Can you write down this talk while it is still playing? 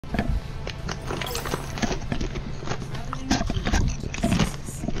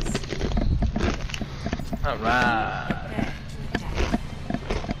Alright.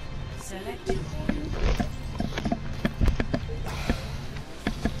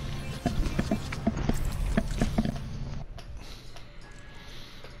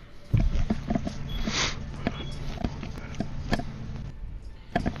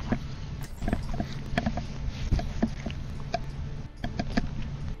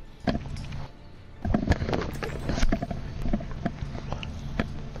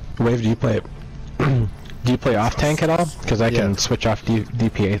 Wave, do you play off tank at all? Because I can switch off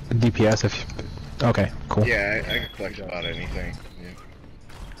DPS if. Okay, cool. Yeah, I can flex about anything. Yeah.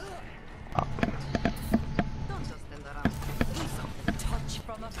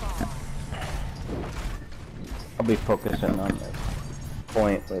 I'll be focusing on the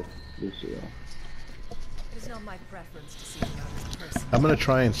point with Lucio. I'm gonna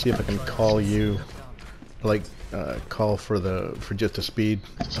try and see if I can call you, like, call for just a speed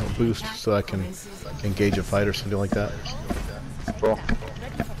boost, so I can engage a fight or something like that. Cool.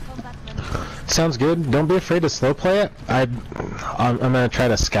 Sounds good. Don't be afraid to slow play it. I'm gonna try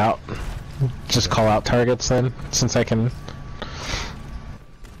to scout. Just call out targets then, since I can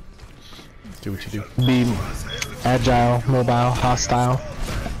Do what you do. be agile, mobile, hostile.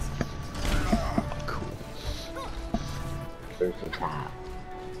 Cool. There's the top.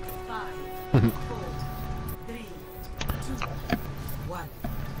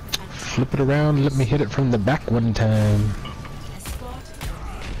 Flip it around, let me hit it from the back one time.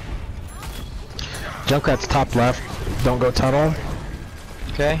 Junkrat's top left. Don't go tunnel.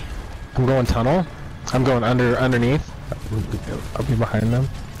 Okay. I'm going tunnel. I'm going underneath. I'll be behind them.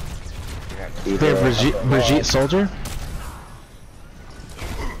 They have Brigitte soldier.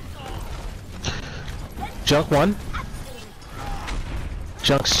 Junk one.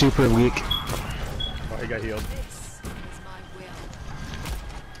 Junk super weak. Oh, he got healed.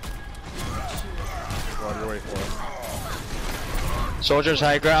 Soldiers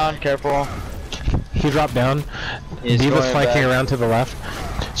high ground, careful. He dropped down. He's D.Va's going flanking back. around to the left.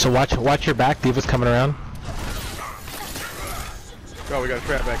 So watch your back. D.Va's coming around. Oh, we got a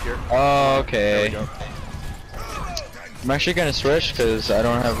trap back here. Oh, okay. There we go. I'm actually gonna switch because I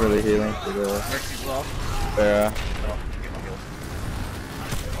don't have really healing for the Pharah.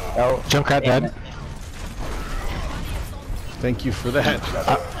 Oh, Junkrat dead. Thank you for that.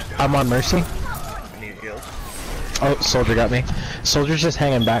 I'm on Mercy. I need heals. Oh, soldier got me. Soldier's just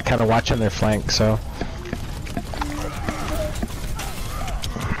hanging back, kind of watching their flank, so.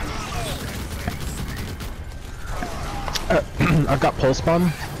 I've got pulse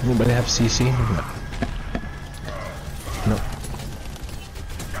bomb. Anybody have CC? No.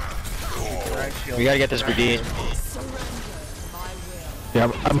 We gotta get this brigade.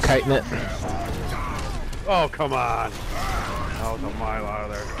 Yeah, I'm kiting it. Oh, come on. That was a mile out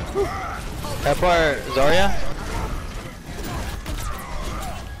of there. Kepler, Zarya?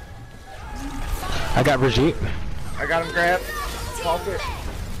 I got Brigitte. I got him grabbed. Pulse it.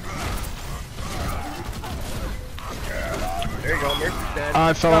 There you go, Mercy's dead.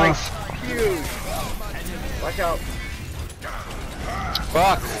 I fell off. Huge. Watch out.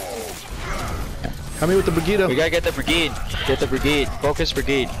 Fuck! Help me with the Brigitte. We gotta get the brigade. Get the brigade. Focus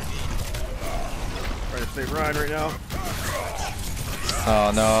brigade. Trying to stay Ryan right now.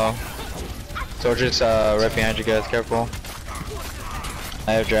 Oh no. Soldiers right behind you guys, careful.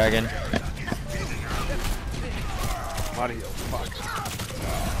 I have dragon. Body heal. Fuck.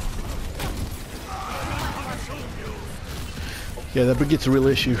 Yeah, that Brigitte's a real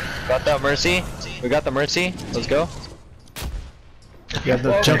issue. Got that Mercy? We got the Mercy. Let's go. Yeah,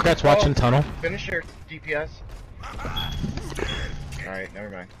 the Junkrat's watching tunnel. Finish your DPS. Alright, never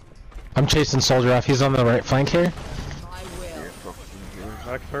mind. I'm chasing soldier off. He's on the right flank here.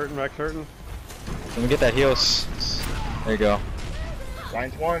 Max hurting, Max hurting. Let me get that heals. There you go.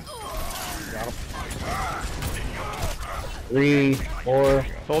 Line's one. Got him. 3, 4.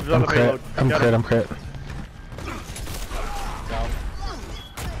 Soldiers on I'm the payload. crit. I'm Got crit. it. I'm crit. Nice.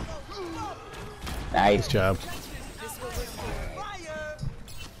 Nice job.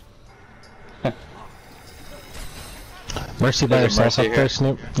 Mercy by There's a herself Mercy up there, here.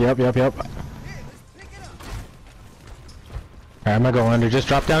 Snoop. Yep. Alright, I'm gonna go under. Just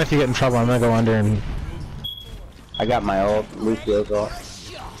drop down if you get in trouble. I'm gonna go under and. I got my ult. Lucio's ult.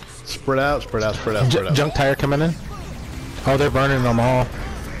 Spread out, spread out, spread out, spread out. Junk tire coming in. Oh, they're burning them all.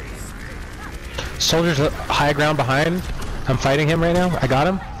 Soldiers high ground behind. I'm fighting him right now. I got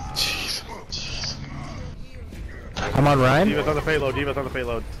him. Jeez. I'm on Ryan. D.Va's on the payload, D.Va's on the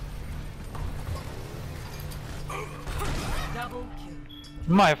payload.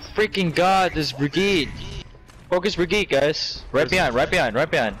 My freaking god, this brigade. Focus brigade, guys. Right behind, right behind, right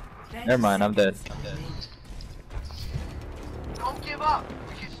behind. Never mind, I'm dead.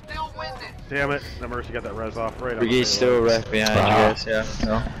 Damn it! That Mercy got that res off right. Brigide's still right behind you guys. Yeah.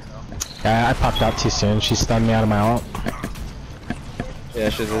 No. Yeah, I popped out too soon. She stunned me out of my ult. Yeah,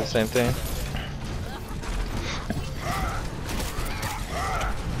 she did the same thing.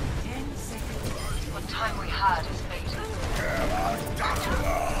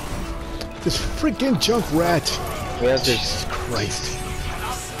 This freaking junk rat. We have Jesus this. Christ.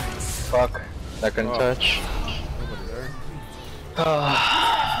 Fuck. That couldn't touch.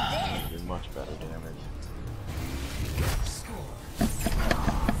 Did much better damage.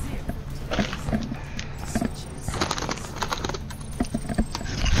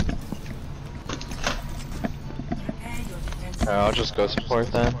 I'll just go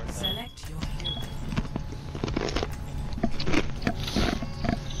support then.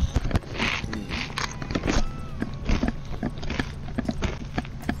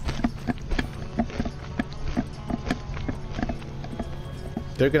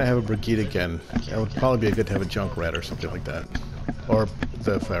 They're gonna have a Brigade again. It would probably be good to have a junk rat or something like that. Or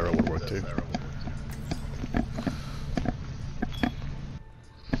the Pharaoh would work too.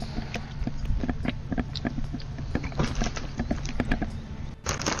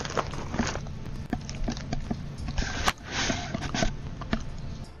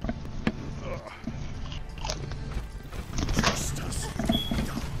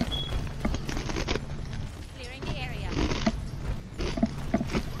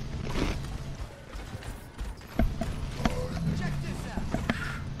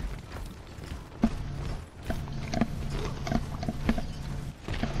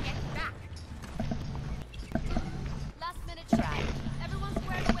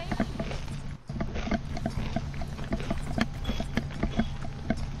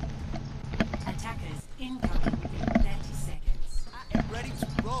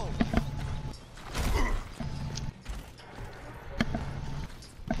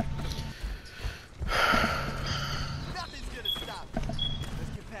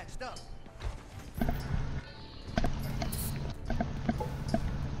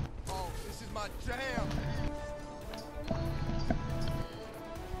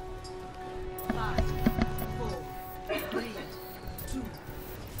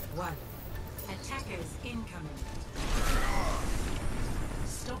 Attackers incoming.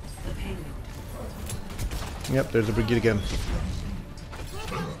 Stop the payload. Yep, there's a Brigade again.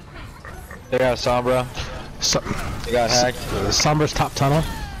 They got Sombra. They got hacked. Sombra's top tunnel.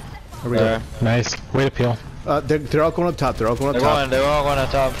 There we go. Nice. Way to peel. They're all going up top. They're all going up top. They're all going on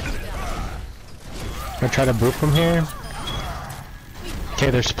top. I'm gonna try to boop from here. Okay,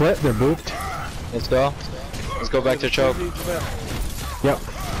 they're split. They're booped. Let's go. Let's go back to choke. Yep.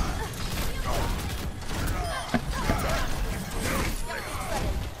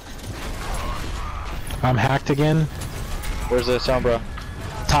 I'm hacked again. Where's the Sombra?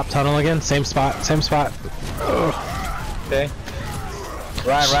 Top tunnel again. Same spot. Same spot. Okay.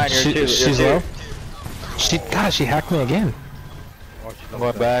 Ryan, you're she's two. low. God, she hacked me again. I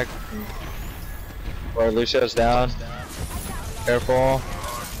went back. Or Lucio's down. Careful.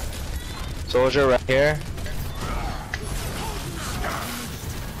 Soldier right here.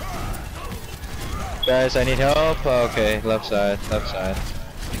 Guys, I need help. Okay, left side.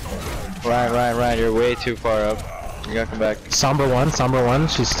 Ryan, you're way too far up. You gotta come back. Sombra one.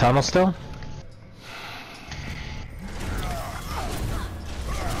 She's tunnel still.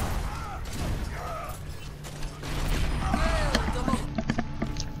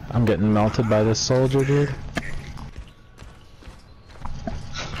 I'm getting melted by this soldier, dude.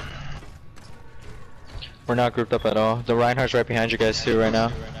 We're not grouped up at all. The Reinhardt's right behind you guys too right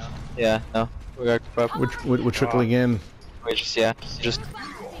now. Yeah, no. We got group up. We're trickling in. We just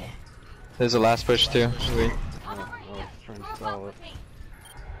there's the last push too.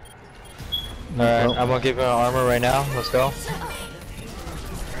 Alright, I'm gonna give you an armor right now. Let's go.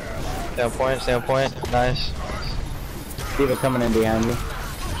 Stay on point. Nice. Diva coming in behind you.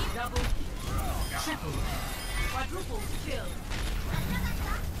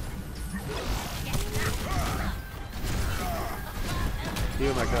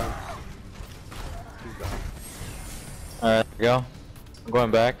 Alright, there we go. I'm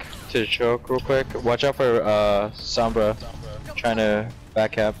going back to the choke real quick. Watch out for Sombra trying to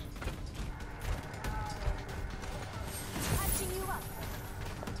back cap.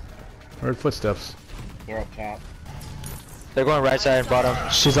 Heard footsteps. They're up top. They're going right side and bottom.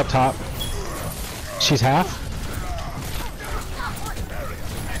 She's up top. She's half.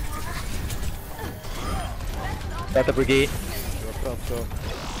 Got the Brigade.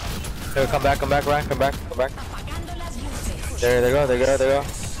 Here, come back, Ryan, come back. There they go.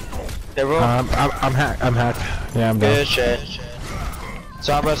 Everyone. I'm hacked. Yeah, I'm down. Good shit.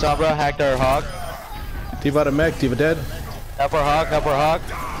 Sombra hacked our hog. D.Va out of mech, D.Va dead. Help our hog, help our hog.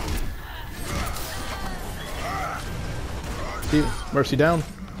 Mercy down.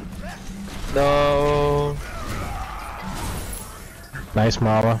 No. Nice,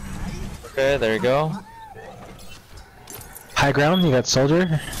 Muralla. Okay, there you go. High ground, you got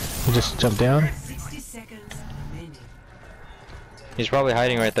soldier. You just jump down. 60 seconds remaining. He's probably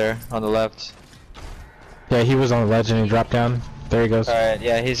hiding right there on the left. Yeah, he was on the ledge and he dropped down. There he goes. Alright,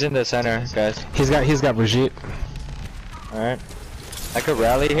 yeah, he's in the center, guys. He's got Brigitte. Alright. I could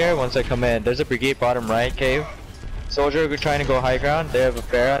rally here once I come in. There's a brigade bottom right cave. Soldier trying to go high ground. They have a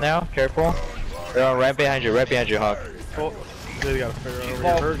Pharah now. Careful. They're on right behind you, Hawk. Oh, they got a Pharah over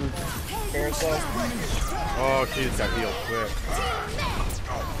here hurting. Oh, she's got healed quick.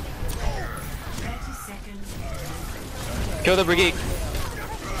 30 seconds. Kill the brigade.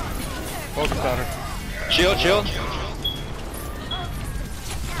 Focus on her. Shield.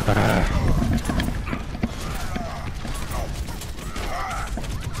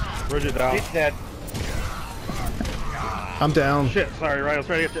 Bridget down. He's dead. I'm down. Shit, sorry, right, I was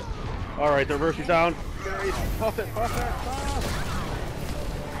trying to get you. Alright, their Mercy's down. Puff it.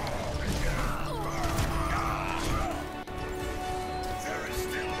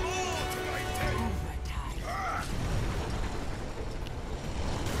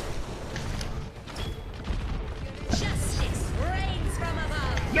 Justice reigns from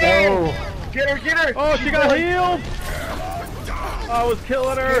above. No! Get her! Oh, she got healed! I was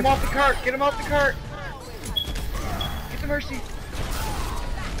killing Get her! him off the cart! Get him off the cart! Get the Mercy!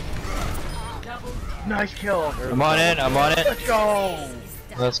 Nice kill! I'm on it. Let's go!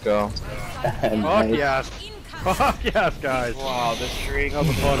 Let's go. Fuck yes! Fuck yes, guys! Wow, this streak. That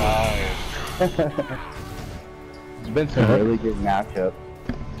was fun. It's been some really good matchup.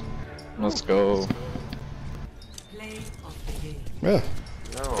 Let's go. Play of the game. Yeah.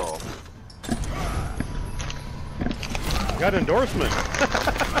 No. Got endorsement!